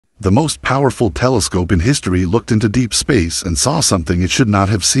The most powerful telescope in history looked into deep space and saw something it should not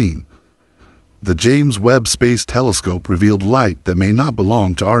have seen. The James Webb Space Telescope revealed light that may not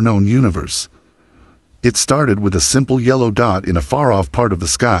belong to our known universe. It started with a simple yellow dot in a far-off part of the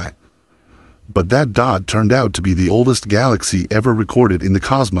sky. But that dot turned out to be the oldest galaxy ever recorded in the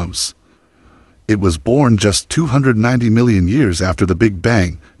cosmos. It was born just 290 million years after the Big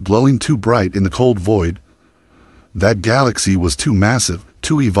Bang, glowing too bright in the cold void. That galaxy was too massive,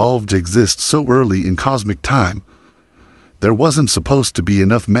 too evolved to exist so early in cosmic time. There wasn't supposed to be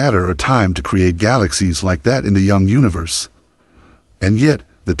enough matter or time to create galaxies like that in the young universe. And yet,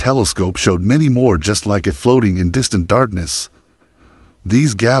 the telescope showed many more just like it floating in distant darkness.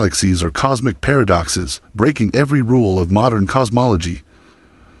 These galaxies are cosmic paradoxes, breaking every rule of modern cosmology.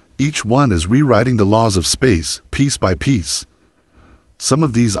 Each one is rewriting the laws of space, piece by piece. Some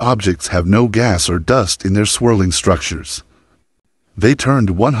of these objects have no gas or dust in their swirling structures. They turned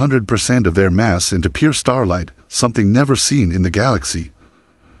 100% of their mass into pure starlight, something never seen in the galaxy.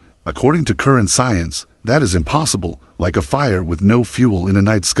 According to current science, that is impossible, like a fire with no fuel in a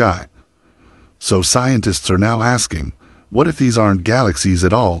night sky. So scientists are now asking, what if these aren't galaxies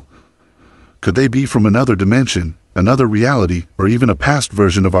at all? Could they be from another dimension, another reality, or even a past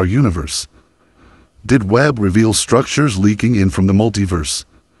version of our universe? Did Webb reveal structures leaking in from the multiverse?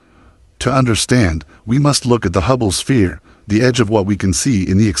 To understand, we must look at the Hubble sphere, the edge of what we can see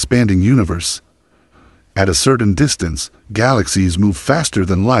in the expanding universe. At a certain distance, galaxies move faster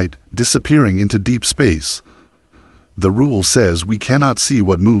than light, disappearing into deep space. The rule says we cannot see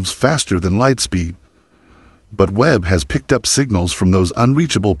what moves faster than light speed. But Webb has picked up signals from those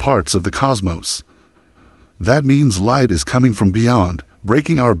unreachable parts of the cosmos. That means light is coming from beyond,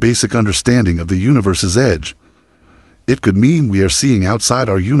 breaking our basic understanding of the universe's edge. It could mean we are seeing outside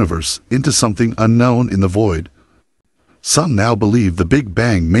our universe, into something unknown in the void. Some now believe the Big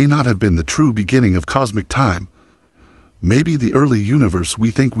Bang may not have been the true beginning of cosmic time. Maybe the early universe we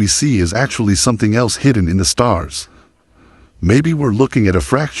think we see is actually something else hidden in the stars. Maybe we're looking at a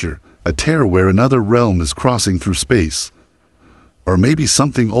fracture, a tear where another realm is crossing through space. Or maybe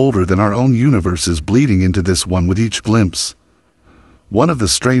something older than our own universe is bleeding into this one with each glimpse. One of the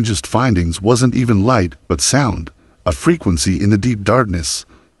strangest findings wasn't even light, but sound, a frequency in the deep darkness.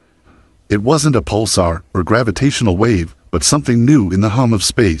 It wasn't a pulsar or gravitational wave, but something new in the hum of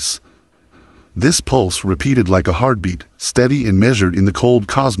space. This pulse repeated like a heartbeat, steady and measured in the cold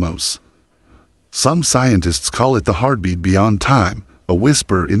cosmos. Some scientists call it the heartbeat beyond time, a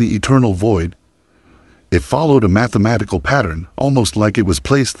whisper in the eternal void. It followed a mathematical pattern, almost like it was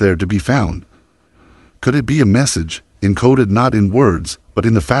placed there to be found. Could it be a message, encoded not in words, but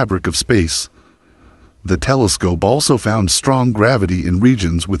in the fabric of space? The telescope also found strong gravity in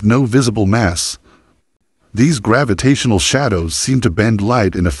regions with no visible mass. These gravitational shadows seem to bend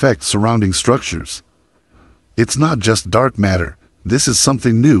light and affect surrounding structures. It's not just dark matter, this is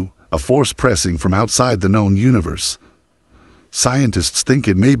something new, a force pressing from outside the known universe. Scientists think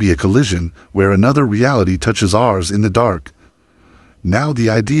it may be a collision, where another reality touches ours in the dark. Now the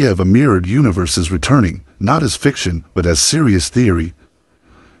idea of a mirrored universe is returning, not as fiction, but as serious theory.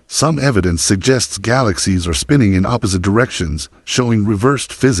 Some evidence suggests galaxies are spinning in opposite directions, showing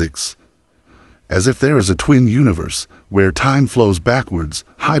reversed physics. As if there is a twin universe, where time flows backwards,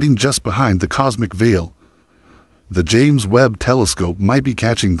 hiding just behind the cosmic veil. The James Webb Telescope might be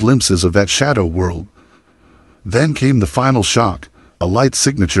catching glimpses of that shadow world. Then came the final shock. A light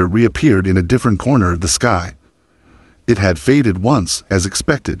signature reappeared in a different corner of the sky. It had faded once, as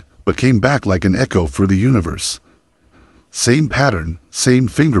expected, but came back like an echo through the universe. Same pattern, same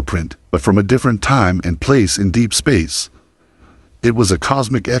fingerprint, but from a different time and place in deep space. It was a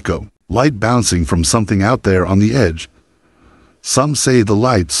cosmic echo, light bouncing from something out there on the edge. Some say the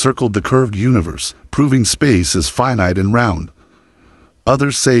light circled the curved universe, proving space is finite and round.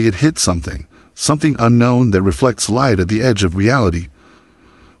 Others say it hit something unknown that reflects light at the edge of reality.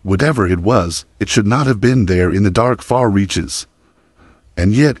 Whatever it was, it should not have been there in the dark far reaches.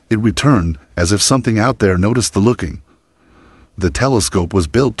 And yet, it returned, as if something out there noticed the looking. The telescope was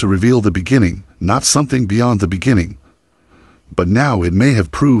built to reveal the beginning, not something beyond the beginning. But now it may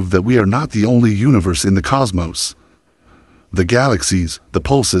have proved that we are not the only universe in the cosmos. The galaxies, the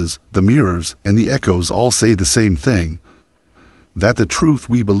pulses, the mirrors, and the echoes all say the same thing. That the truth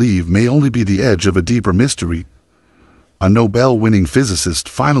we believe may only be the edge of a deeper mystery. A Nobel-winning physicist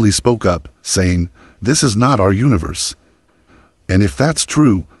finally spoke up, saying, "This is not our universe." And if that's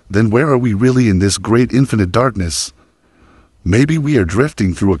true, then where are we really in this great infinite darkness? Maybe we are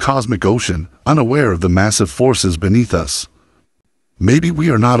drifting through a cosmic ocean, unaware of the massive forces beneath us. Maybe we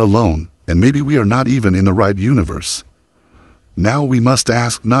are not alone, and maybe we are not even in the right universe. Now we must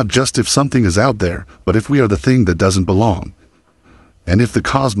ask not just if something is out there, but if we are the thing that doesn't belong. And if the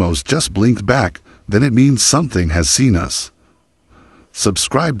cosmos just blinked back, then it means something has seen us.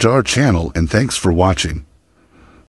 Subscribe to our channel and thanks for watching.